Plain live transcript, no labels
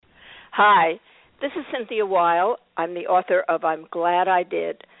Hi, this is Cynthia Weil. I'm the author of I'm Glad I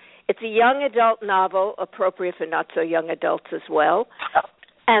Did. It's a young adult novel, appropriate for not so young adults as well.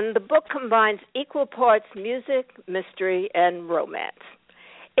 And the book combines equal parts music, mystery, and romance.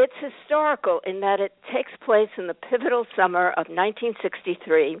 It's historical in that it takes place in the pivotal summer of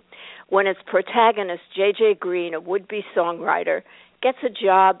 1963 when its protagonist, J.J. Green, a would-be songwriter, gets a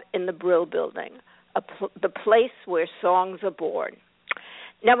job in the Brill Building, the place where songs are born.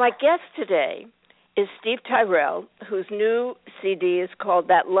 Now, my guest today is Steve Tyrell, whose new CD is called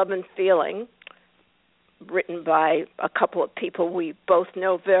That Love and Feeling, written by a couple of people we both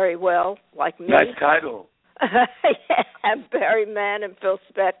know very well, like me. Nice title. And Barry Mann and Phil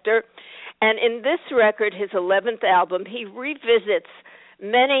Spector. And in this record, his 11th album, he revisits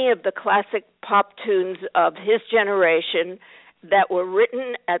many of the classic pop tunes of his generation that were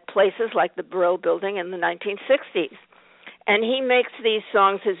written at places like the Brill Building in the 1960s. And he makes these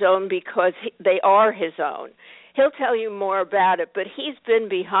songs his own because they are his own. He'll tell you more about it, but he's been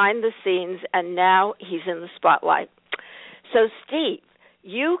behind the scenes, and now he's in the spotlight. So, Steve,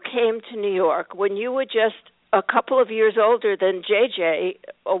 you came to New York when you were just a couple of years older than JJ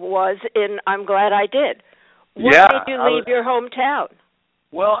was in I'm Glad I Did. What made you leave your hometown?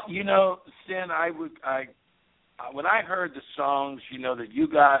 Well, Sin, when I heard the songs, that you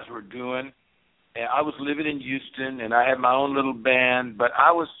guys were doing, and I was living in Houston, and I had my own little band, but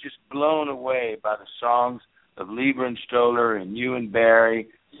I was just blown away by the songs of Leiber and Stoller and you and Barry,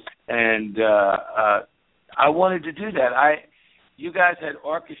 and I wanted to do that. You guys had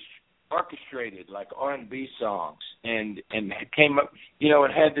orchestrated like R&B songs, and it came up,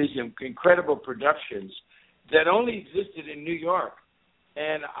 it had these incredible productions that only existed in New York,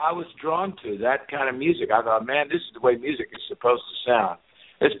 and I was drawn to that kind of music. I thought, man, this is the way music is supposed to sound.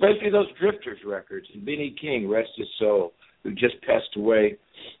 Especially those Drifters records, and Benny King, rest his soul, who just passed away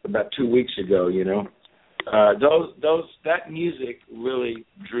about 2 weeks ago. That music really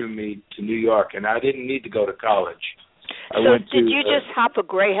drew me to New York, and I didn't need to go to college. Did you just hop a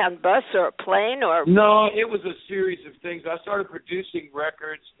Greyhound bus or a plane, or? No, it was a series of things. I started producing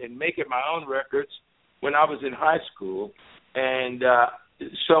records and making my own records when I was in high school, and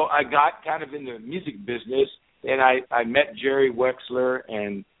so I got kind of in the music business. And I met Jerry Wexler,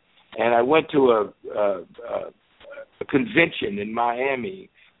 and I went to a convention in Miami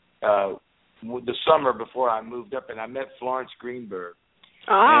the summer before I moved up, and I met Florence Greenberg.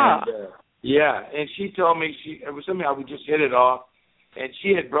 Ah. And and she told me it was somehow we just hit it off, and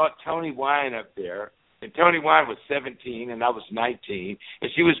she had brought Tony Wine up there, and Tony Wine was 17 and I was 19,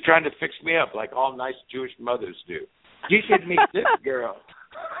 and she was trying to fix me up like all nice Jewish mothers do. You should meet this girl.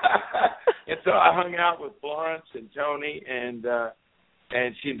 And so I hung out with Florence and Tony, and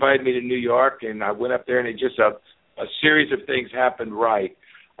she invited me to New York, and I went up there, and it just a series of things happened right.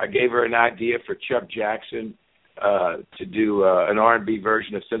 I gave her an idea for Chuck Jackson to do an R&B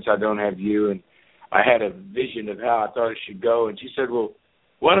version of Since I Don't Have You, and I had a vision of how I thought it should go, and she said, well,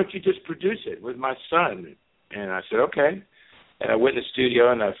 why don't you just produce it with my son? And I said, okay. And I went in the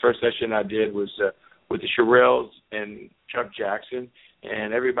studio, and the first session I did was with the Shirelles and Chuck Jackson,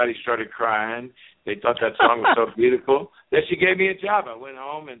 and everybody started crying. They thought that song was so beautiful. Then she gave me a job. I went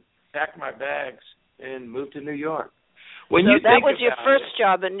home and packed my bags and moved to New York. That was your first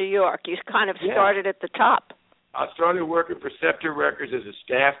job in New York. You kind of started at the top. I started working for Scepter Records as a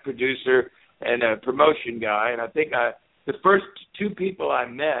staff producer and a promotion guy, and I think the first two people I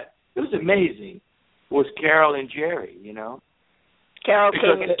met, it was amazing, was Carol and Jerry, Carole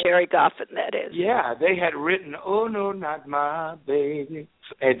King and Jerry Goffin, that is. Yeah, they had written "Oh No, Not My Baby"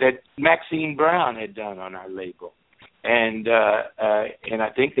 that Maxine Brown had done on our label, and I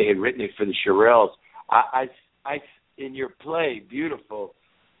think they had written it for the Shirelles. I in your play, Beautiful,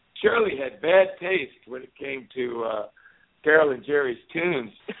 Shirley had bad taste when it came to Carol and Jerry's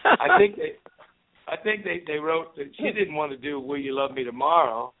tunes. I think they wrote that she didn't want to do "Will You Love Me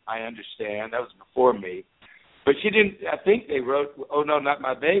Tomorrow." I understand that was before me. But she didn't. I think they wrote "Oh No, Not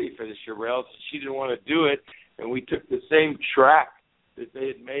My Baby" for the Shirelles. She didn't want to do it, and we took the same track that they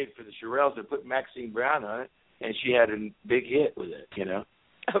had made for the Shirelles and put Maxine Brown on it, and she had a big hit with it,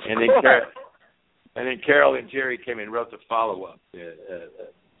 Of and course. Then Carol and Jerry came and wrote the follow-up.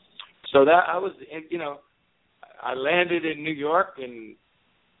 So that I was, I landed in New York, and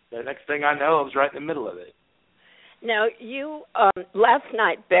the next thing I know, I was right in the middle of it. Now, you last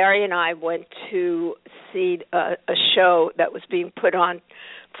night, Barry and I went to see a show that was being put on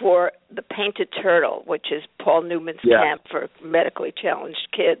for the Painted Turtle, which is Paul Newman's camp for medically challenged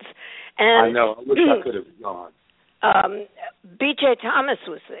kids. And I know. I wish I could have gone. B.J. Thomas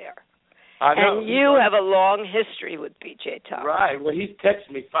was there. I know. And you have a long history with B.J. Thomas. Right. Well, he's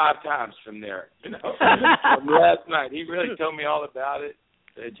texted me 5 times from there, from last night. He really told me all about it.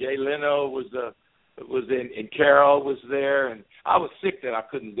 Jay Leno was in, and Carol was there, and I was sick that I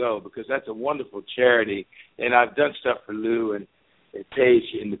couldn't go because that's a wonderful charity, and I've done stuff for Lou and Paige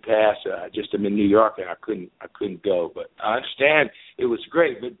in the past. I'm in New York, and I couldn't go, but I understand it was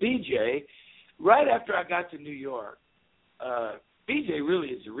great. But BJ, right after I got to New York, BJ really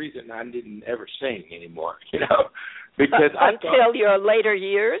is the reason I didn't ever sing anymore, because until your later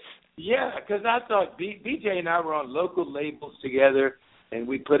years. Yeah, because I thought BJ and I were on local labels together, and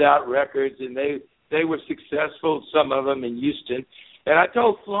we put out records, and they were successful, some of them in Houston. And I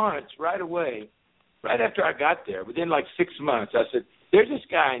told Florence right away, right after I got there, within like 6 months, I said, there's this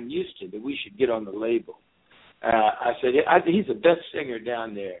guy in Houston that we should get on the label. I said, he's the best singer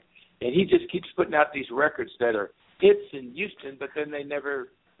down there. And he just keeps putting out these records that are hits in Houston, but then they never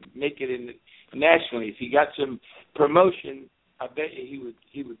make it in nationally. If he got some promotion, I bet you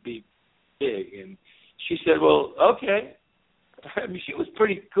he would be big. And she said, well, okay. I mean, she was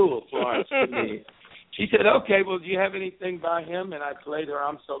pretty cool, Florence, to me. She said, okay, well, do you have anything by him? And I played her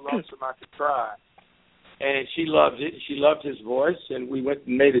I'm So Lonesome I Could Cry. And she loved it. She loved his voice, and we went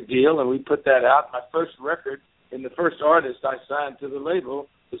and made a deal, and we put that out. My first record, and the first artist I signed to the label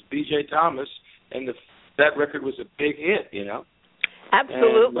was B.J. Thomas, and that record was a big hit,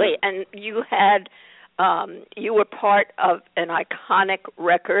 Absolutely. And you had you were part of an iconic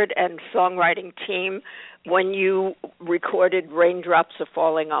record and songwriting team when you recorded Raindrops Are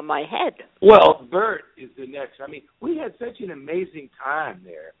Falling on My Head. Well, Bert is the next. I mean, we had such an amazing time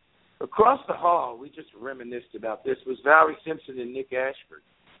there. Across the hall, we just reminisced about this, was Valerie Simpson and Nick Ashford.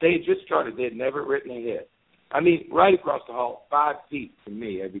 They had just started. They had never written a hit. I mean, right across the hall, 5 feet from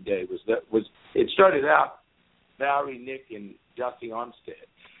me every day it started out Valerie, Nick, and Jossie Armstead.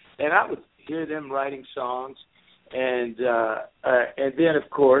 And I would hear them writing songs. And then, of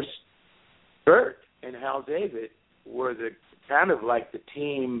course, Bert and Hal David were the kind of like the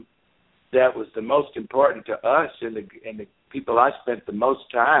team that was the most important to us and the people I spent the most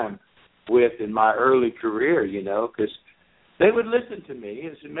time with in my early career, because they would listen to me.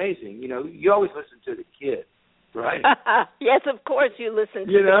 It's amazing. You always listen to the kid, right? Yes, of course you listen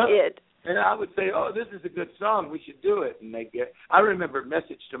to the kid. And I would say, oh, this is a good song. We should do it. And I remember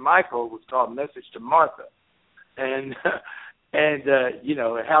Message to Michael was called Message to Martha. And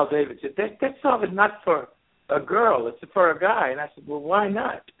Hal David said, that song is not for a girl. It's for a guy. And I said, well, why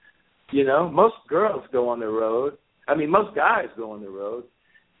not? Most girls go on the road. I mean, most guys go on the road.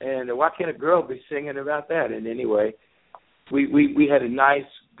 And why can't a girl be singing about that? And anyway, we had a nice,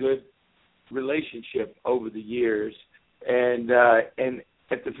 good relationship over the years. And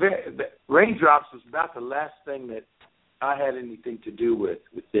at the Raindrops was about the last thing that I had anything to do with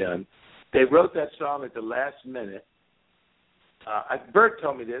them. They wrote that song at the last minute. Bert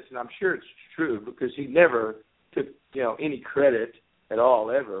told me this, and I'm sure it's true because he never took any credit at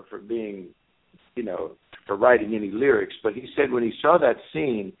all ever for being, for writing any lyrics. But he said when he saw that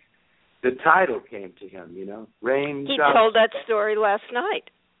scene, the title came to him. Raindrops. He told that story last night.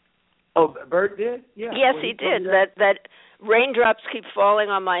 Oh, Bert did? Yeah. Yes, he did. That Raindrops Keep Falling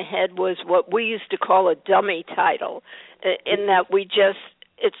on My Head was what we used to call a dummy title, in that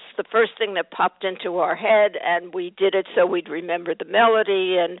it's the first thing that popped into our head, and we did it so we'd remember the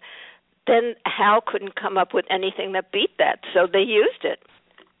melody, and then Hal couldn't come up with anything that beat that, so they used it.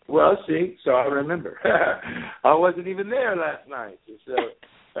 Well, see, so I remember. I wasn't even there last night. So,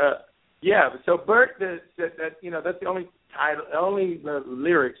 so Bert said that, that's the only title, only the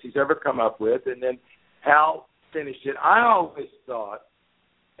lyrics he's ever come up with, and then Hal finished it. I always thought,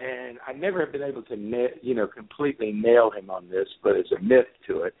 and I never have been able to, completely nail him on this, but it's a myth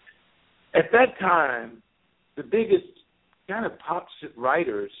to it. At that time, the biggest kind of pop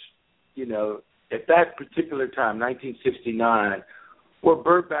writers, at that particular time, 1969, were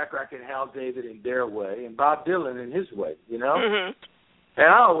Burt Bacharach and Hal David in their way, and Bob Dylan in his way, Mm-hmm. And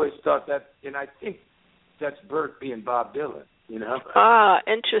I always thought that, and I think that's Burt being Bob Dylan, Ah,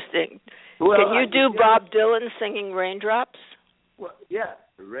 interesting. Well, can you do Bob Dylan singing Raindrops? Well, yeah.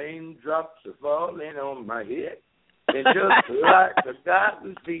 The raindrops are falling on my head, and just like a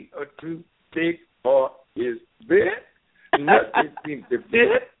god's feet are too big for his bed, nothing seems to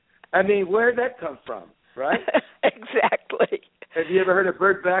fit. I mean, where'd that come from, right? Exactly. Have you ever heard a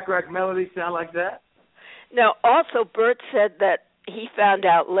Burt Bacharach melody sound like that? Now, also, Burt said that he found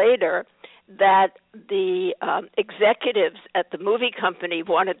out later that the executives at the movie company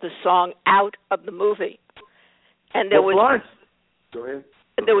wanted the song out of the movie. And there was Go ahead.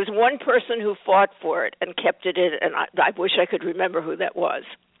 There was one person who fought for it and kept it in, and I wish I could remember who that was.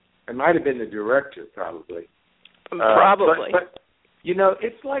 It might have been the director, probably. Probably. But you know,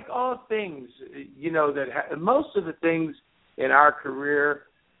 it's like all things, you know, that most of the things in our career,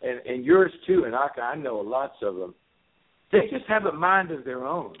 and yours too, and I know lots of them, they just have a mind of their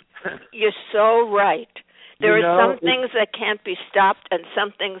own. You're so right. There you are some things that can't be stopped and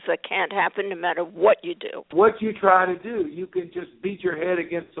some things that can't happen no matter what you do. What you try to do, you can just beat your head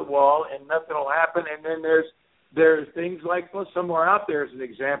against the wall and nothing will happen. And then there's things like, well, Somewhere Out There is an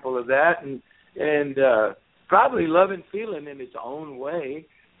example of that, and probably Love and Feeling in its own way,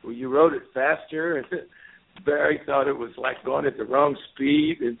 where you wrote it faster, and Barry thought it was like going at the wrong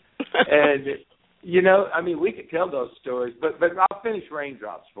speed, and you know, I mean, we could tell those stories, but I'll finish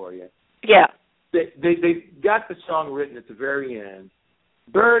Raindrops for you. Yeah. They got the song written at the very end.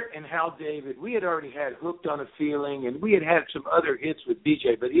 Bert and Hal David, we had already had Hooked on a Feeling, and we had some other hits with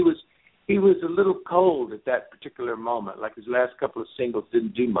BJ, but he was a little cold at that particular moment. Like his last couple of singles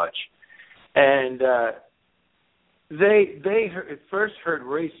didn't do much, and they at first heard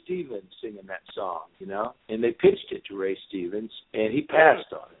Ray Stevens singing that song, you know, and they pitched it to Ray Stevens, and he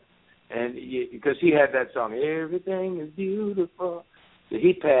passed on it, and because he had that song, Everything is Beautiful.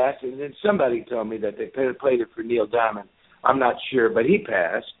 He passed, and then somebody told me that they played it for Neil Diamond. I'm not sure, but he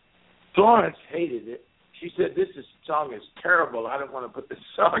passed. Florence hated it. She said, this song is terrible. I don't want to put this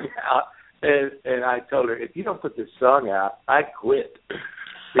song out. And I told her, if you don't put this song out, I quit.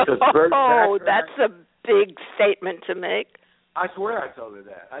 Because Bert Bacharach, that's a big statement to make. I swear I told her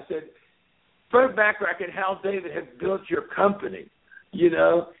that. I said, Bert Bacharach and Hal David have built your company, you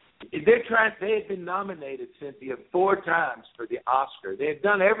know. They had been nominated, Cynthia, 4 times for the Oscar. They had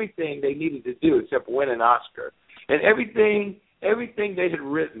done everything they needed to do except win an Oscar. And everything they had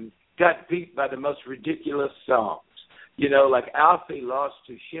written got beat by the most ridiculous songs. You know, like Alfie lost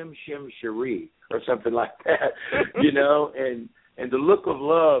to Shim Shim Cherie or something like that, you know, and The Look of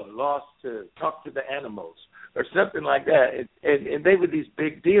Love lost to Talk to the Animals or something like that. And they were these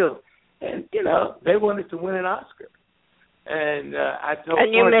big deals. And, you know, they wanted to win an Oscar. And I told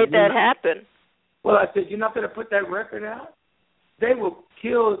and you made that happen. Well, I said, you're not going to put that record out? They will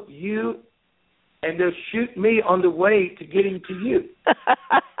kill you, and they'll shoot me on the way to getting to you.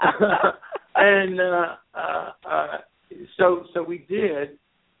 And so we did,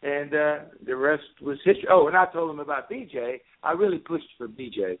 and the rest was history. Oh, and I told him about BJ. I really pushed for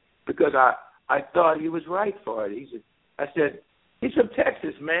BJ because I thought he was right for it. I said, he's from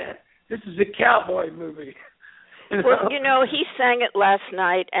Texas, man. This is a cowboy movie. Well, you know, he sang it last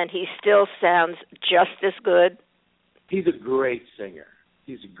night, and he still sounds just as good. He's a great singer.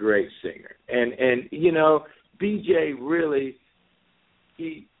 And you know, BJ really,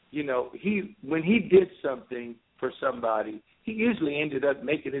 when he did something for somebody, he usually ended up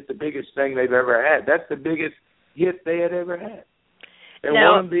making it the biggest thing they've ever had. That's the biggest hit they had ever had. And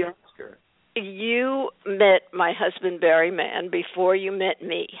won the Oscar. You met my husband, Barry Mann, before you met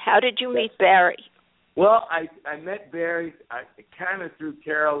me. How did you meet Barry? Well, I met Barry kind of through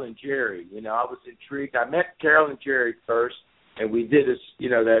Carol and Jerry. You know, I was intrigued. I met Carol and Jerry first, and we did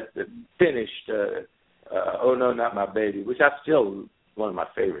that finished Oh No, Not My Baby, which I still one of my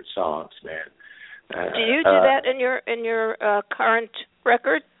favorite songs, man. Do you do that in your current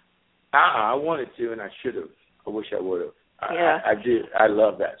record? I wanted to, and I should have. I wish I would have. Yeah. I did. I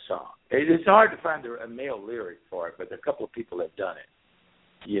love that song. It's hard to find a male lyric for it, but a couple of people have done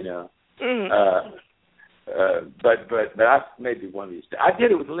it. You know. Mm-hmm. But I maybe one of these days. I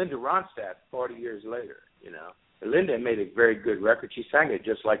did it with Linda Ronstadt 40 years later, you know. Linda made a very good record. She sang it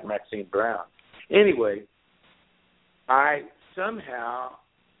just like Maxine Brown. Anyway, I somehow,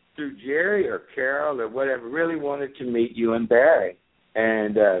 through Jerry or Carol or whatever, really wanted to meet you and Barry.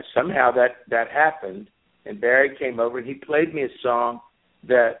 And somehow that happened. And Barry came over and he played me a song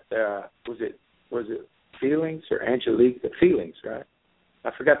that, was it Feelings or Angelique? Feelings, right? I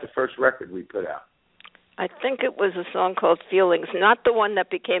forgot the first record we put out. I think it was a song called Feelings, not the one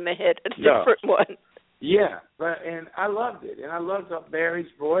that became a hit, a different one. Yeah, and I loved it, and I loved Barry's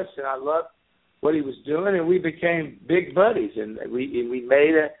voice, and I loved what he was doing, and we became big buddies, and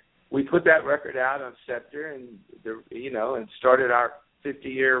we put that record out on Scepter, and and started our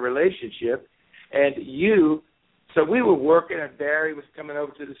 50-year relationship, so we were working, and Barry was coming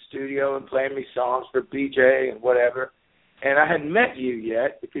over to the studio and playing me songs for BJ and whatever. And I hadn't met you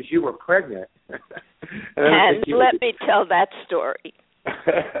yet because you were pregnant. and let me tell that story.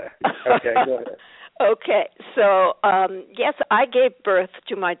 Okay, go ahead. Okay, so, yes, I gave birth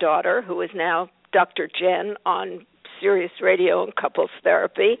to my daughter, who is now Dr. Jen on Sirius Radio and Couples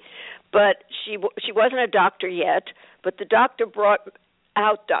Therapy. But she wasn't a doctor yet, but the doctor brought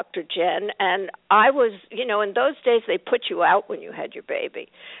out, Dr. Jen, and I was, in those days they put you out when you had your baby.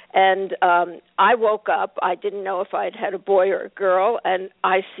 And I woke up, I didn't know if I'd had a boy or a girl, and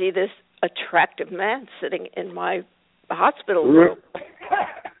I see this attractive man sitting in my hospital room.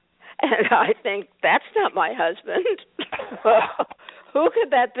 And I think, that's not my husband. Who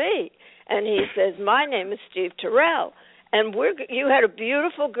could that be? And he says, my name is Steve Terrell, and you had a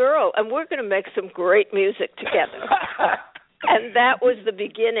beautiful girl, and we're going to make some great music together. And that was the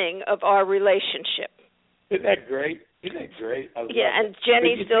beginning of our relationship. Isn't that great? Yeah, and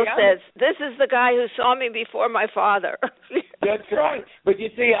Jenny still says, this is the guy who saw me before my father. That's right. But you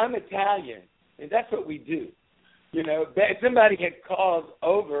see, I'm Italian, and that's what we do. Somebody had called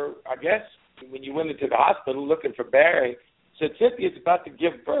over, I guess, when you went into the hospital looking for Barry, said, Cynthia's about to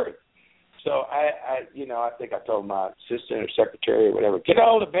give birth. So I think I told my assistant or secretary or whatever, get a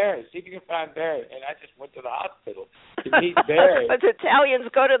hold of Barry, see if you can find Barry. And I just went to the hospital to meet Barry. But Italians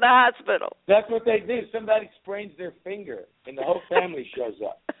go to the hospital. That's what they do. Somebody sprains their finger, and the whole family shows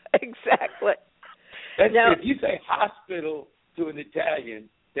up. Exactly. If you say hospital to an Italian,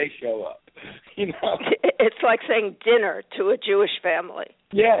 they show up. It's like saying dinner to a Jewish family.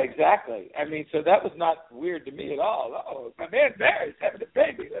 Yeah, exactly. I mean, so that was not weird to me at all. Oh, my man Barry's having a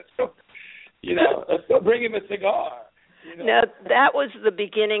baby. Let's go bring him a cigar. Now, that was the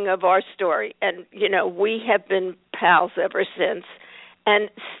beginning of our story, and, we have been pals ever since. And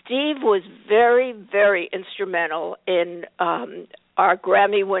Steve was very, very instrumental in our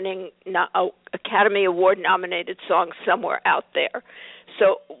Grammy-winning Academy Award-nominated song, Somewhere Out There.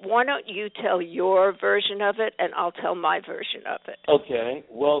 So why don't you tell your version of it, and I'll tell my version of it. Okay.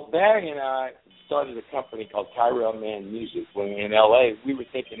 Well, Barry and I started a company called Tyrell Man Music when we were in L.A. We were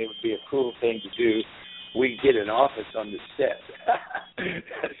thinking it would be a cool thing to do. We'd get an office on the set,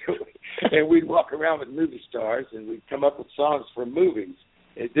 and we'd walk around with movie stars, and we'd come up with songs for movies.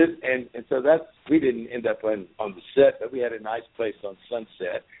 And so we didn't end up on the set, but we had a nice place on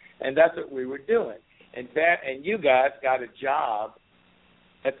Sunset, and that's what we were doing. And you guys got a job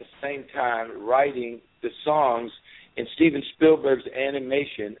at the same time writing the songs in Steven Spielberg's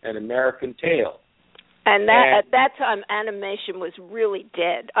animation, An American Tail. And at that time, animation was really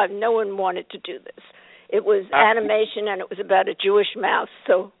dead. No one wanted to do this. It was animation, and it was about a Jewish mouse,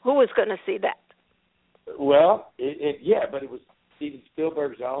 so who was going to see that? Well, but it was Steven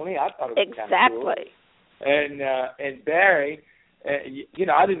Spielberg's only. I thought it was exactly. Kind of cool. And Barry,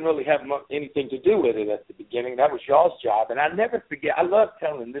 I didn't really have anything to do with it at the beginning. That was y'all's job. And I never forget, I love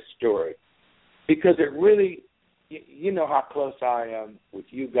telling this story because it really, you know how close I am with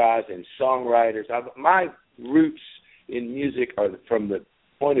you guys and songwriters. My roots in music are from the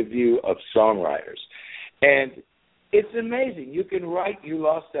point of view of songwriters. And it's amazing. You can write You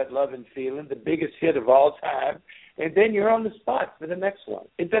Lost That Lovin' Feeling, the biggest hit of all time, and then you're on the spot for the next one.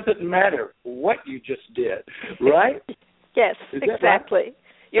 It doesn't matter what you just did, right? Yes, exactly. Right?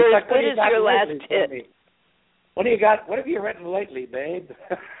 You're as good as your last hit. What have you written lately, babe?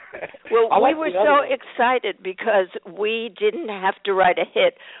 Well, we were so excited because we didn't have to write a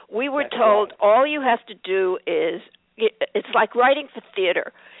hit. We were told all you have to do is, it's like writing for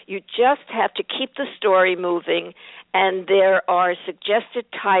theater. You just have to keep the story moving, and there are suggested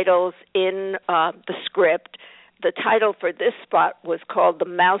titles in the script. The title for this spot was called The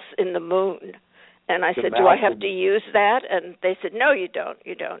Mouse in the Moon. And I said, do I have to use that? And they said, no, you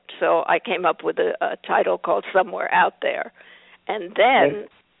don't. So I came up with a title called Somewhere Out There. And then...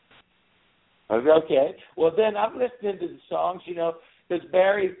 Okay. Well, then I'm listening to the songs, because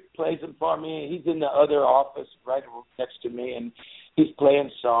Barry plays them for me. He's in the other office right next to me, and he's playing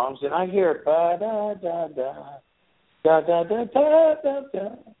songs. And I hear, ba-da-da-da,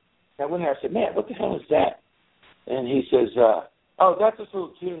 da-da-da-da-da-da. I went there, I said, man, what the hell is that? And he says, that's this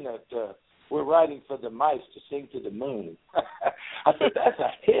little tune that we're writing for the mice to sing to the moon. I said, that's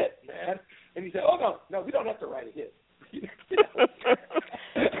a hit, man. And he said, no, we don't have to write a hit.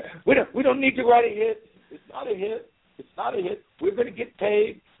 We don't need to write a hit. It's not a hit. We're going to get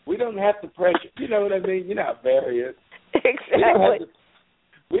paid. We don't have the pressure. You know what I mean? You know how Barry is. Exactly.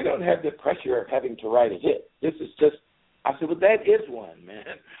 We don't have the pressure of having to write a hit. This is just, I said, well, that is one, man.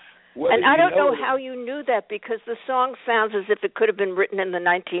 And I don't know how you knew that, because the song sounds as if it could have been written in the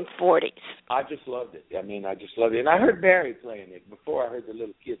 1940s. I just loved it. I just loved it. And I heard Barry playing it before I heard the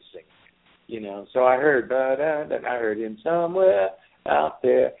little kids sing it, So I heard, and I heard him somewhere out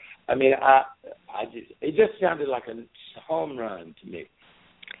there. I mean, it just sounded like a home run to me.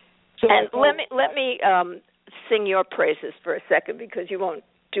 So and let me sing your praises for a second, because you won't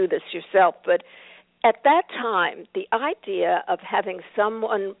do this yourself, but at that time, the idea of having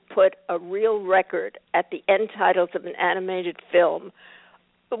someone put a real record at the end titles of an animated film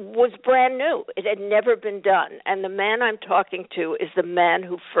was brand new. It had never been done. And the man I'm talking to is the man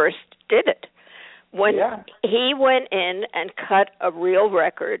who first did it. When he went in and cut a real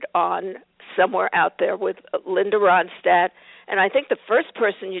record on Somewhere Out There with Linda Ronstadt, and I think the first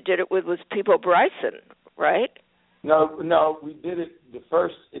person you did it with was Peabo Bryson, right? No, we did it the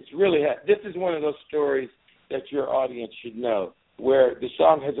first. It's really, this is one of those stories that your audience should know, where the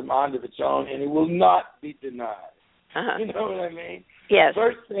song has a mind of its own, and it will not be denied. Uh-huh. You know what I mean? Yes. The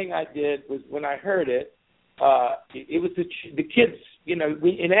first thing I did was when I heard it, it was the kids, you know,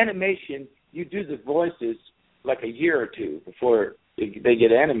 in animation, you do the voices like a year or two before they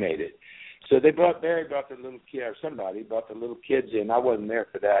get animated. So Barry brought the little kid, or somebody brought the little kids in. I wasn't there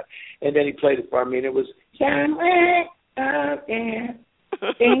for that. And then he played it for me, and it was, somewhere out there,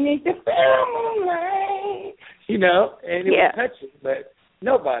 beneath the full moonlight, you know, and it was touching, but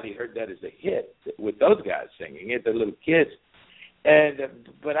nobody heard that as a hit with those guys singing it, the little kids. And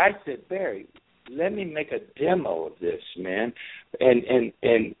but I said, Barry, let me make a demo of this, man. And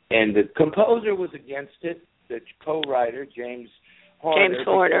the composer was against it, the co-writer, James Horner. James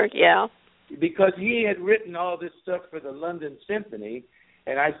Horner, because he had written all this stuff for the London Symphony,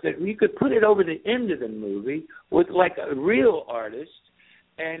 and I said, we could put it over the end of the movie with like a real artist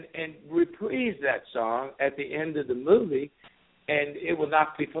and reprise that song at the end of the movie, and it will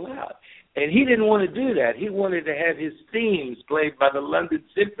knock people out. And he didn't want to do that. He wanted to have his themes played by the London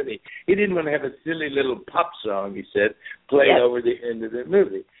Symphony. He didn't want to have a silly little pop song, he said, played over the end of the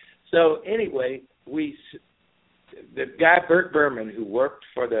movie. So anyway, the guy, Bert Berman, who worked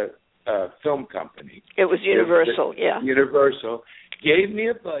for the film company. It was Universal, Universal, gave me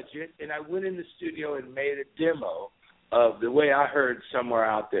a budget, and I went in the studio and made a demo of the way I heard Somewhere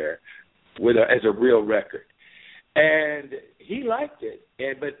Out There as a real record. And he liked it,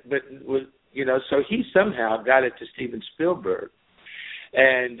 but was, you know, so he somehow got it to Steven Spielberg,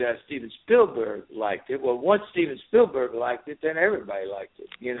 and Steven Spielberg liked it. Well, once Steven Spielberg liked it, then everybody liked it.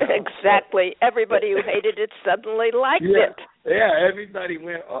 You know, exactly. Everybody who hated it suddenly liked it. Yeah, everybody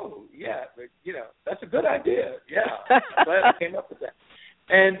went, oh yeah, but you know, that's a good idea. Yeah, glad I came up with that.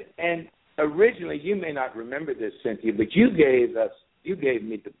 And originally, you may not remember this, Cynthia, but you gave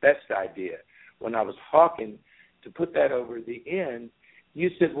me the best idea when I was hawking to put that over the end. You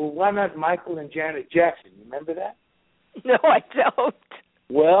said, well, why not Michael and Janet Jackson? You remember that? No, I don't.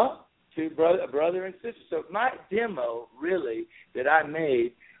 Well, brother and sister. So my demo, really, that I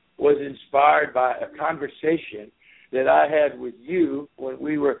made was inspired by a conversation that I had with you when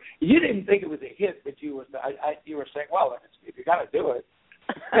we were. You didn't think it was a hit, but you were saying, well, if you're gonna do it,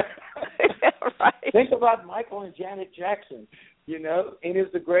 right. Think about Michael and Janet Jackson. You know, and it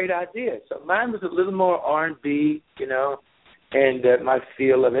was a great idea. So mine was a little more R&B, you know, and my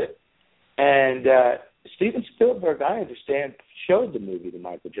feel of it. And Steven Spielberg, I understand, showed the movie to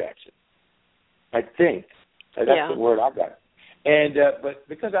Michael Jackson. I think that's the word I got. And but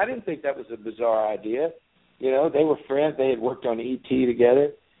because I didn't think that was a bizarre idea, you know, they were friends. They had worked on E.T. together.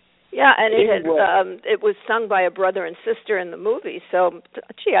 Yeah, and it was sung by a brother and sister in the movie. So,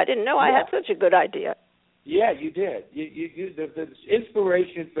 gee, I didn't know I had such a good idea. Yeah, you did. The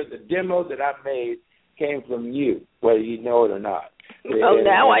inspiration for the demo that I made came from you, whether you know it or not. Well,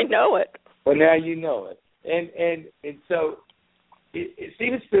 now I know it. Well, now you know it. And so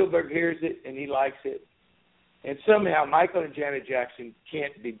Steven Spielberg hears it and he likes it. And somehow Michael and Janet Jackson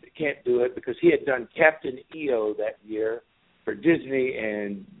can't do it because he had done Captain EO that year for Disney,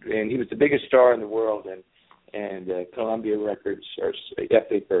 and he was the biggest star in the world, and Columbia Records or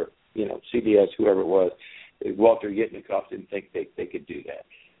Epic or CBS, whoever it was, Walter Yitnikoff didn't think they could do that.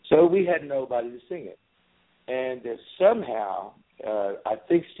 So we had nobody to sing it. And somehow, I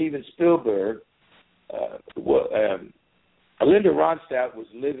think Steven Spielberg, Linda Ronstadt was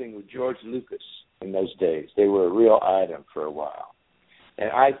living with George Lucas in those days. They were a real item for a while. And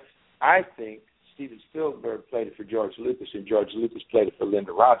I think Steven Spielberg played it for George Lucas, and George Lucas played it for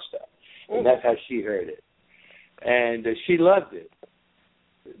Linda Ronstadt. And that's how she heard it. And she loved it.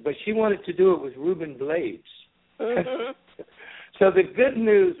 But she wanted to do it with Ruben Blades. Mm-hmm. So the good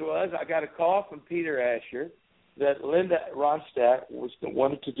news was I got a call from Peter Asher that Linda Ronstadt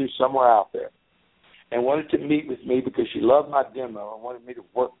wanted to do Somewhere Out There and wanted to meet with me because she loved my demo and wanted me to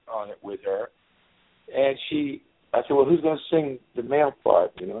work on it with her. And I said, well, who's going to sing the male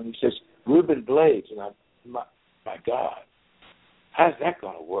part? And he says, Ruben Blades. And my God, how's that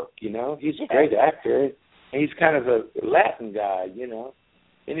going to work? He's a great actor, and he's kind of a Latin guy,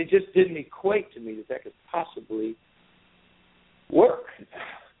 and it just didn't equate to me that could possibly work.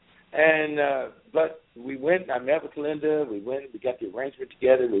 And but we went. I met with Linda. We got the arrangement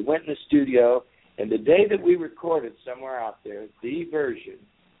together. We went in the studio, and the day that we recorded Somewhere Out There, the version,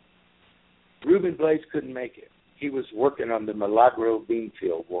 Reuben Blades couldn't make it. He was working on the Milagro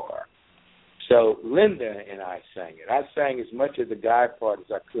Beanfield War. So Linda and I sang it. I sang as much of the guy part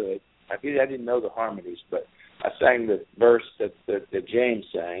as I could. I didn't know the harmonies, but I sang the verse that James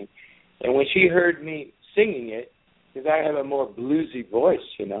sang. And when she heard me singing it, because I have a more bluesy voice,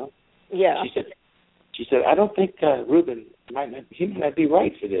 you know. Yeah. She said, I don't think Reuben might not be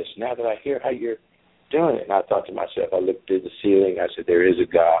right for this now that I hear how you're doing it. And I thought to myself, I looked through the ceiling, I said, there is a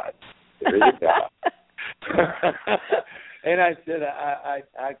God. There is a God. And I said, I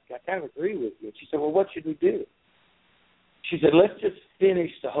kind of agree with you. And she said, well, what should we do? She said, let's just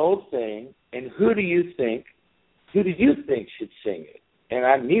finish the whole thing, and who do you think should sing it? And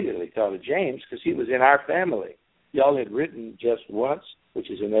I immediately thought of James, because he was in our family. Y'all had written Just Once,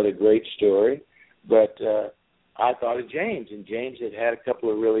 which is another great story, but I thought of James, and James had a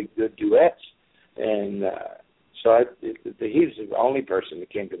couple of really good duets, and so he was the only person that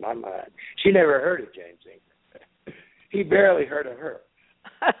came to my mind. She never heard of James Ingram. He barely heard of her.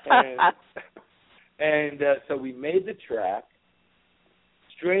 And so we made the track.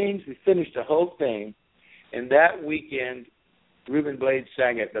 Strange, we finished the whole thing, and that weekend, Reuben Blades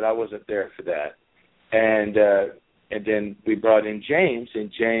sang it, but I wasn't there for that. And then we brought in James,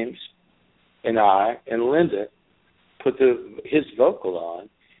 and James and I and Linda put his vocal on,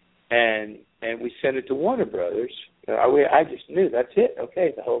 and we sent it to Warner Brothers. I just knew, that's it.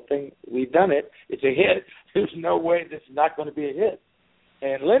 Okay, the whole thing, we've done it. It's a hit. There's no way this is not going to be a hit.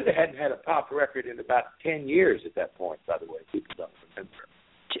 And Linda hadn't had a pop record in about 10 years at that point, by the way. People don't remember.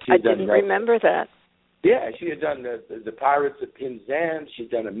 I didn't remember that. Yeah, she had done the Pirates of Penzance. She'd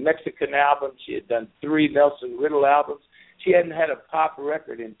done a Mexican album. She had done 3 Nelson Riddle albums. She hadn't had a pop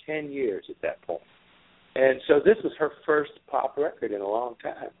record in 10 years at that point. And so this was her first pop record in a long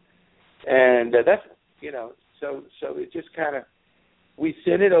time. And that's, you know, so it just kind of, we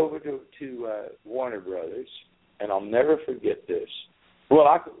sent it over to Warner Brothers, and I'll never forget this. Well,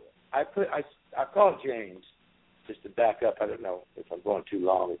 I called James, just to back up. I don't know if I'm going too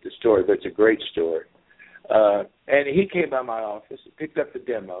long with the story, but it's a great story. And he came by my office and picked up the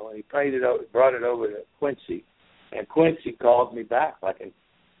demo, and he brought it over to Quincy. And Quincy called me back like in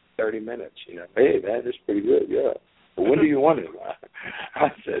 30 minutes. You know, hey, man, this is pretty good, yeah. Well, when do you want it? I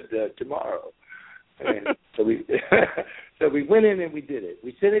said, tomorrow. And so we went in and we did it.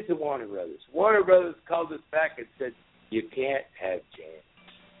 We sent it to Warner Brothers. Warner Brothers called us back and said, you can't have James.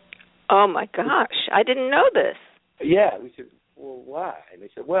 Oh, my gosh. I didn't know this. Yeah. We said, well, why? And they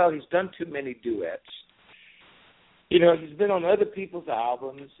said, well, he's done too many duets. You know, he's been on other people's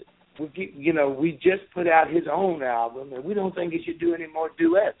albums. We just put out his own album, and we don't think he should do any more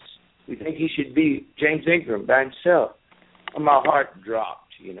duets. We think he should be James Ingram by himself. And my heart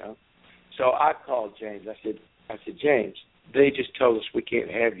dropped, you know. So I called James. I said, James, they just told us we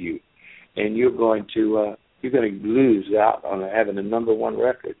can't have you, and you're going to lose out on having a #1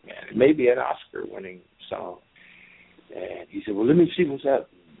 record, man. It may be an Oscar-winning song. And he said, well, let me see what's up.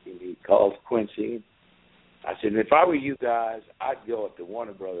 And he called Quincy. I said, if I were you guys, I'd go up to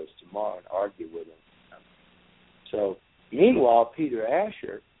Warner Brothers tomorrow and argue with them. So, meanwhile, Peter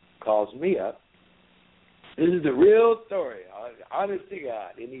Asher calls me up. This is the real story, honest to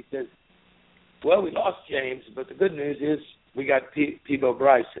God. And he says, well, we lost James, but the good news is we got Peabo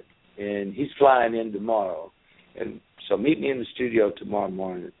Bryson, and he's flying in tomorrow. And so meet me in the studio tomorrow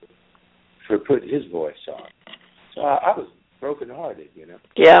morning for putting his voice on. So I was brokenhearted, you know.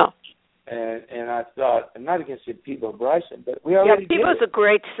 Yeah. And I thought, I'm not against Peabo Bryson, but we already did it. Peebo's a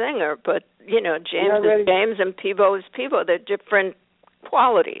great singer, but, you know, James is James and Peabo is Peabo. They're different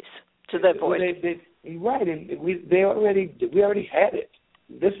qualities to their voice. Right, and we already had it.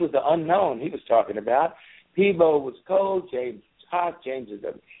 This was the unknown he was talking about. Peabo was cold, James was hot, James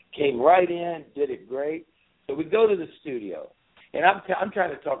came right in, did it great. So we go to the studio, and I'm trying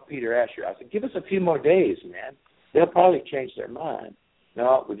to talk Peter Asher. I said, give us a few more days, man. They'll probably change their mind.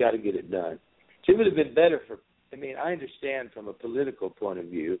 No, we got to get it done. So it would have been better I understand from a political point of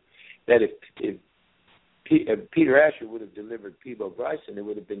view that if Peter Asher would have delivered Peabo Bryson, it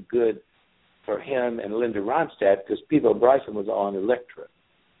would have been good for him and Linda Ronstadt, because Peabo Bryson was on Elektra,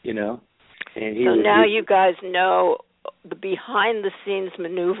 you know. And so now you guys know the behind-the-scenes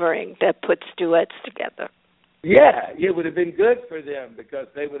maneuvering that puts duets together. Yeah, it would have been good for them because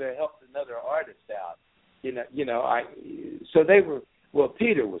they would have helped another artist out. So they were. Well,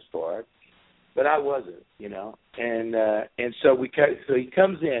 Peter was for it, but I wasn't, you know. And so he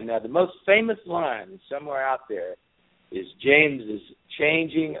comes in. Now, the most famous line somewhere out there is James's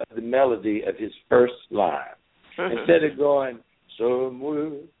changing of the melody of his first line. Mm-hmm. Instead of going,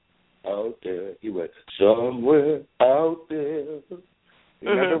 somewhere out there, he went, somewhere out there.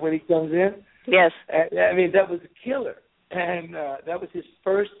 Remember when he comes in? Yes. And, I mean, that was a killer. And that was his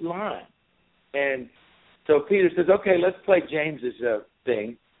first line. And so Peter says, okay, let's play James's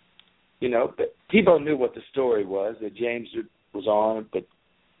thing. You know, but Peabo knew what the story was, that James was on, but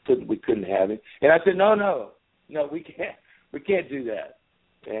we couldn't have him. And I said, no, we can't do that.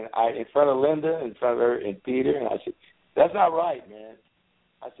 And in front of Linda, in front of her, and Peter, and I said, that's not right, man.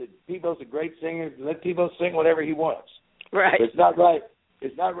 I said, Peebo's a great singer. Let Peabo sing whatever he wants. Right. But it's not right.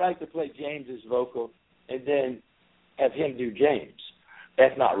 It's not right to play James's vocal and then have him do James.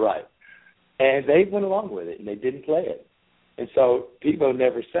 That's not right. And they went along with it, and they didn't play it. And so Peabo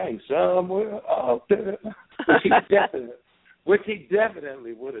never sang Somewhere Out There, which he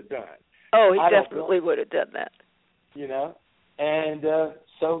definitely would have done. Oh, he definitely would have done that. You know? And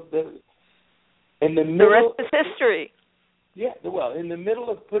so in the middle... The rest is history. Yeah, well, in the middle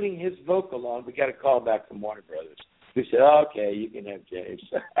of putting his vocal on, we got a call back from Warner Brothers. We said, okay, you can have James.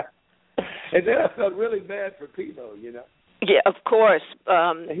 And then I felt really bad for Peabo, you know. Yeah, of course.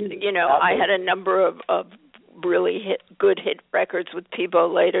 You know, I had a number of really good hit records with Peabo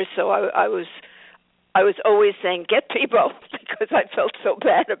later, so I was always saying, get Peabo, because I felt so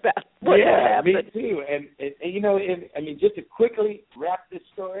bad about what had happened. Yeah, me too. And you know, I mean, just to quickly wrap this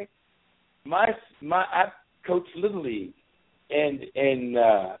story, I coached Little League, and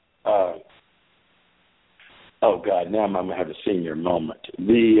oh God, now I'm gonna have a senior moment.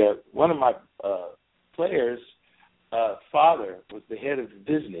 One of my players' father was the head of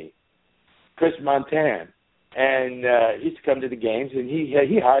Disney, Chris Montan, and he used to come to the games, and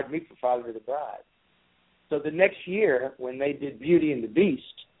he hired me for Father of the Bride. So the next year, when they did Beauty and the Beast,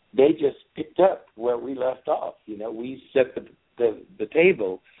 they just picked up where we left off. You know, we set the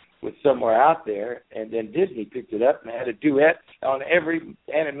table with Somewhere Out There, and then Disney picked it up and had a duet on every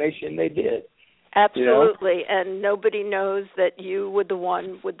animation they did. Absolutely, you know? And nobody knows that you were the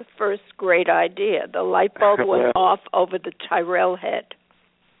one with the first great idea. The light bulb went off over the Tyrell head.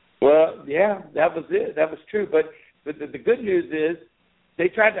 Well, yeah, that was it. That was true. But the good news is they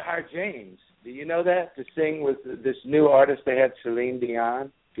tried to hire James. Do you know that? To sing with this new artist they had, Celine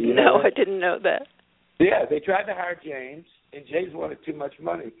Dion. Do you know that? I didn't know that. Yeah, they tried to hire James, and James wanted too much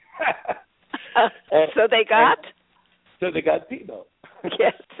money. So they got? So they got Peabo.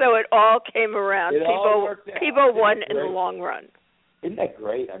 Yes, so it all came around. Peabo won in the long run. Isn't that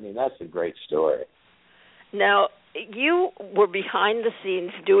great? I mean, that's a great story. Now, you were behind the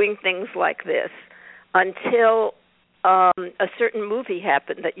scenes doing things like this until a certain movie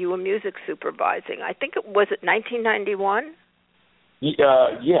happened that you were music supervising. I think it was 1991?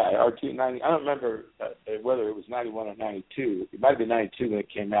 Yeah, or 290. I don't remember whether it was 91 or 92. It might have been 92 when it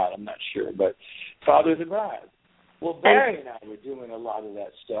came out. I'm not sure. But Father of the Bride. Well, Barry and I were doing a lot of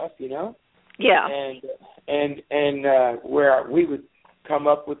that stuff, you know. Yeah. And where we would come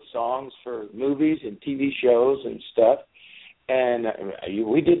up with songs for movies and TV shows and stuff. And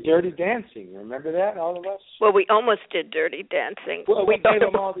we did Dirty Dancing. Remember that, all of us? Well, we almost did Dirty Dancing. Well, we gave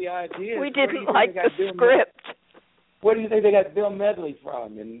them all the ideas. We didn't like the script. Where do you think they got Bill Medley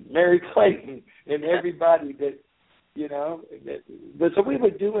from, and Mary Clayton, and everybody that, you know? But so we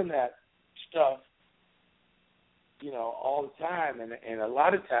were doing that stuff, you know, all the time. And a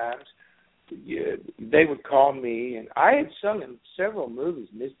lot of times they would call me, and I had sung in several movies,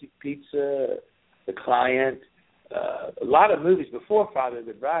 Mystic Pizza, The Client, a lot of movies before Father of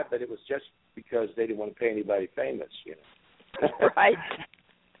the Bride, but it was just because they didn't want to pay anybody famous, you know. Right.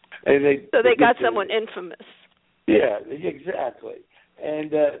 And so they got someone infamous. Yeah, exactly.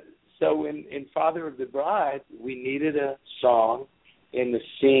 And so in Father of the Bride, we needed a song in the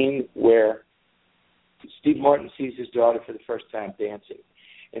scene where Steve Martin sees his daughter for the first time dancing.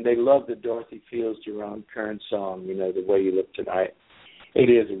 And they love the Dorothy Fields, Jerome Kern song, you know, The Way You Look Tonight. It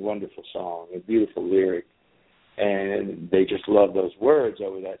is a wonderful song, a beautiful lyric. And they just love those words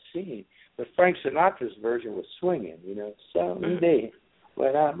over that scene. But Frank Sinatra's version was swinging, you know, someday.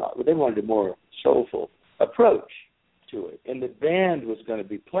 They wanted a more soulful approach to it. And the band was going to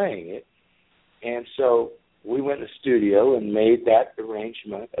be playing it. And so we went to the studio and made that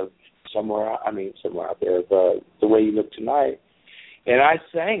arrangement of Somewhere Out There, of The Way You Look Tonight. And I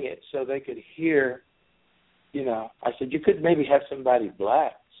sang it so they could hear, you know. I said, you could maybe have somebody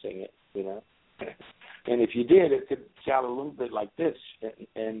black sing it, you know. And if you did, it could sound a little bit like this.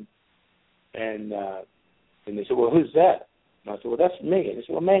 And they said, well, who's that? And I said, well, that's me. And they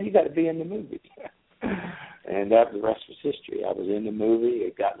said, well, man, you got to be in the movie. And the rest was history. I was in the movie.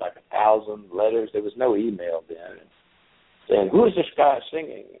 It got like 1,000 letters. There was no email then. Saying, who is this guy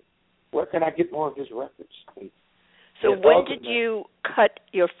singing? Where can I get more of his records? And so when did you cut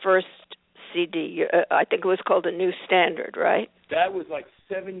your first CD? I think it was called A New Standard, right? That was like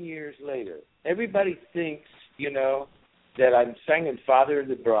 7 years later. Everybody thinks, that I'm singing Father of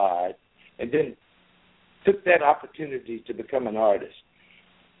the Bride and then took that opportunity to become an artist.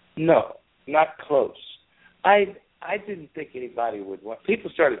 No, not close. I didn't think anybody would want. People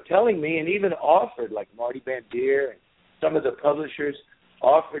started telling me and even offered, like Marty Bandier and some of the publishers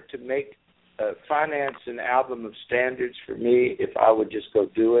offered to finance an album of standards for me if I would just go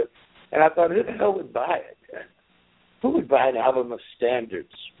do it. And I thought, who the hell would buy it? Who would buy an album of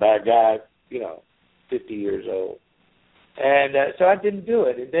standards by a guy, 50 years old? And so I didn't do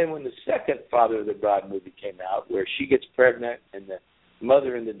it. And then when the second Father of the Bride movie came out, where she gets pregnant and the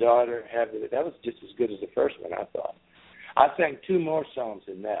mother and the daughter have it, that was just as good as the first one, I thought. I sang 2 more songs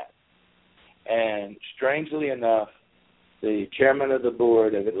in that. And strangely enough, the chairman of the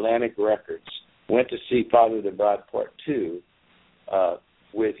board of Atlantic Records went to see Father of the Bride Part 2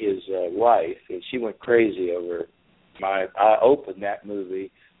 with his wife, and she went crazy over I opened that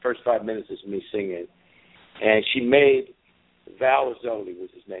movie. First 5 minutes is me singing. And she made, Val Azzoli was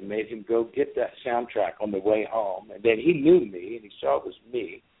his name, made him go get that soundtrack on the way home. And then he knew me, and he saw it was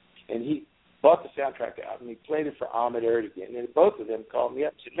me. And he bought the soundtrack out, and he played it for Ahmet Ertegun. And both of them called me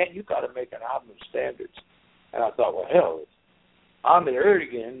up and said, man, you got to make an album of standards. And I thought, well, hell, Ahmet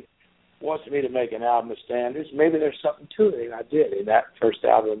Ertegun wants me to make an album of standards. Maybe there's something to it, and I did. And that first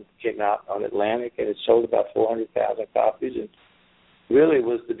album came out on Atlantic, and it sold about 400,000 copies, and really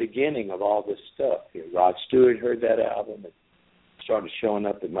was the beginning of all this stuff. Rod Stewart heard that album and started showing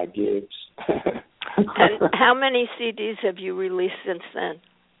up at my gigs. And how many CDs have you released since then?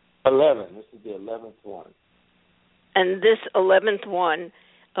 11. This is the 11th one. And this 11th one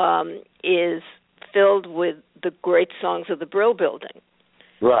is filled with the great songs of the Brill Building.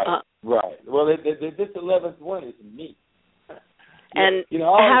 Right, right. Well, this 11th one is me. And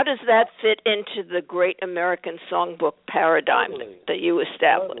how does that fit into the Great American Songbook paradigm that you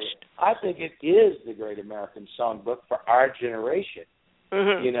established? I think it is the Great American Songbook for our generation.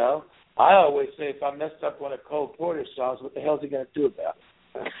 Mm-hmm. I always say if I messed up one of Cole Porter's songs, what the hell is he going to do about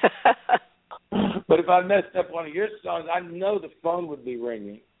it? But if I messed up one of your songs, I know the phone would be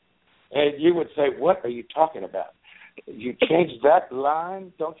ringing. And you would say, what are you talking about? You changed that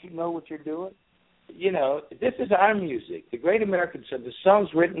line? Don't you know what you're doing? This is our music. The Great American Song, the songs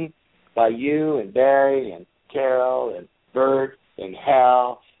written by you and Barry and Carol and Bert and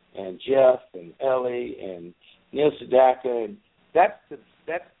Hal and Jeff and Ellie and Neil Sedaka. And that's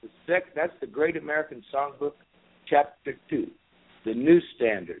the Great American Songbook, Chapter 2, the new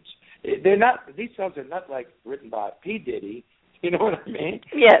standards. They're not. These songs are not like written by P. Diddy. You know what I mean?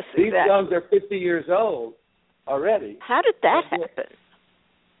 Yes, These exactly. songs are 50 years old already. How did that happen?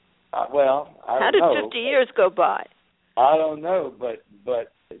 I don't know. How did 50 years go by? I don't know, but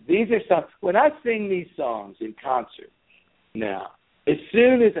these are some. When I sing these songs in concert now, as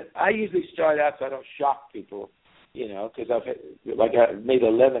soon as I usually start out so I don't shock people, because I've made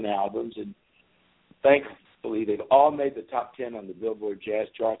 11 albums, and thankfully they've all made the top 10 on the Billboard Jazz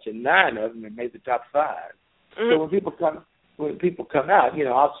charts, and 9 of them have made the top 5. Mm-hmm. So when people come out,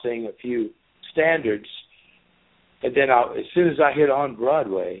 I'll sing a few standards. And then as soon as I hit on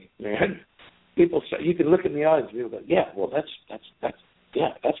Broadway, man, people say, you can look in the audience and people go, yeah, well, that's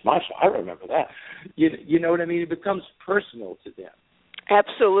my song. I remember that. You know what I mean? It becomes personal to them.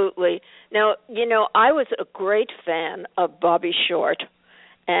 Absolutely. Now, I was a great fan of Bobby Short,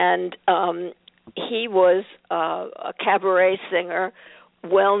 and he was a cabaret singer,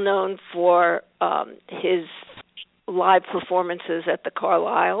 well known for his live performances at the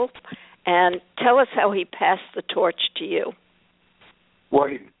Carlisle. And tell us how he passed the torch to you. Well,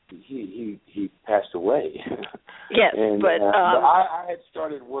 he passed away. Yes, but I had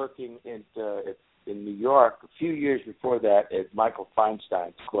started working in New York a few years before that at Michael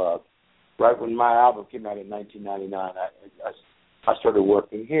Feinstein's club. Right when my album came out in 1999, I started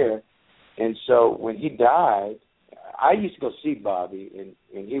working here. And so when he died, I used to go see Bobby,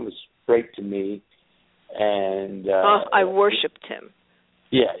 and he was great to me. And I worshipped him.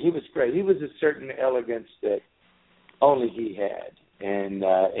 Yeah, he was great. He was a certain elegance that only he had, and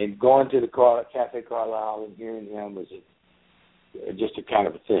going to the Cafe Carlisle and hearing him was just a kind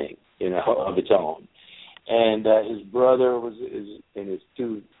of a thing, of its own. And his brother and his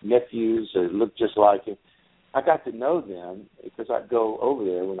 2 nephews looked just like him. I got to know them because I'd go over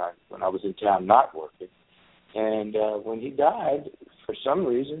there when I was in town not working. And when he died, for some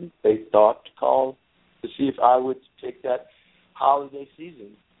reason, they thought to call to see if I would take that holiday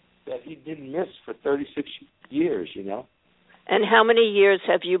season that he didn't miss for 36 years, And how many years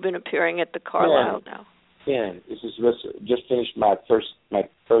have you been appearing at the Carlisle now? 10. This is just finished my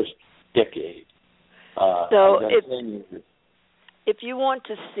first decade. So if you want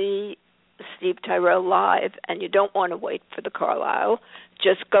to see Steve Tyrell live and you don't want to wait for the Carlisle,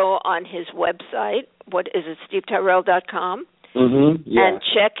 just go on his website. What is it, stevetyrell.com? Mm-hmm. Yeah. And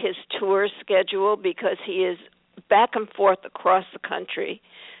check his tour schedule, because he is back and forth across the country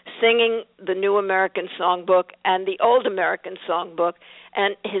singing the New American Songbook and the Old American Songbook.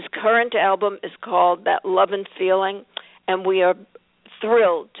 And his current album is called That Love and Feeling, and we are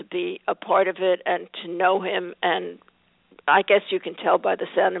thrilled to be a part of it and to know him. And I guess you can tell by the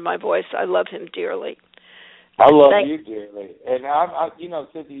sound of my voice, I love him dearly. I love you dearly. And,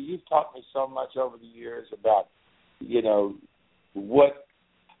 Cynthia, you've taught me so much over the years about, what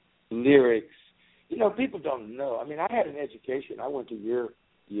lyrics, people don't know. I mean, I had an education. I went to your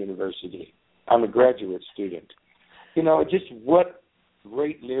university. I'm a graduate student. Just what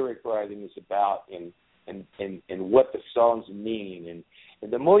great lyric writing is about and what the songs mean.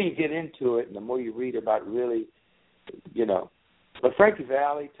 And the more you get into it and the more you read about really, But Frankie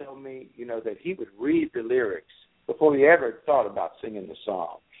Valli told me, that he would read the lyrics before he ever thought about singing the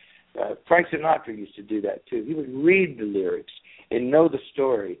song. Frank Sinatra used to do that too. He would read the lyrics and know the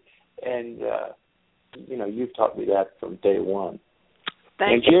story. And, you've taught me that from day one.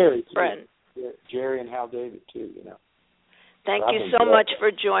 Thank you, Jerry, friend. Jerry and Hal David too, Thank you so much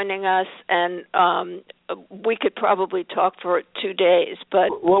for joining us, and we could probably talk for 2 days.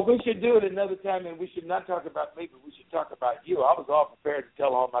 But well, we should do it another time, and we should not talk about me, but we should talk about you. I was all prepared to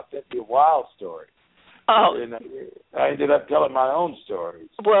tell all my Cynthia Wilde stories. Oh. And I ended up telling my own stories.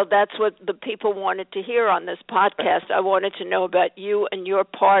 Well, that's what the people wanted to hear on this podcast. I wanted to know about you and your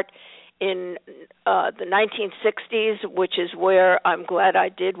part in the 1960s, which is where I'm Glad I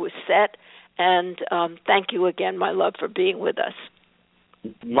Did was set. And thank you again, my love, for being with us.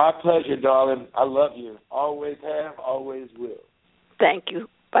 My pleasure, darling. I love you. Always have, always will. Thank you.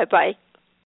 Bye-bye.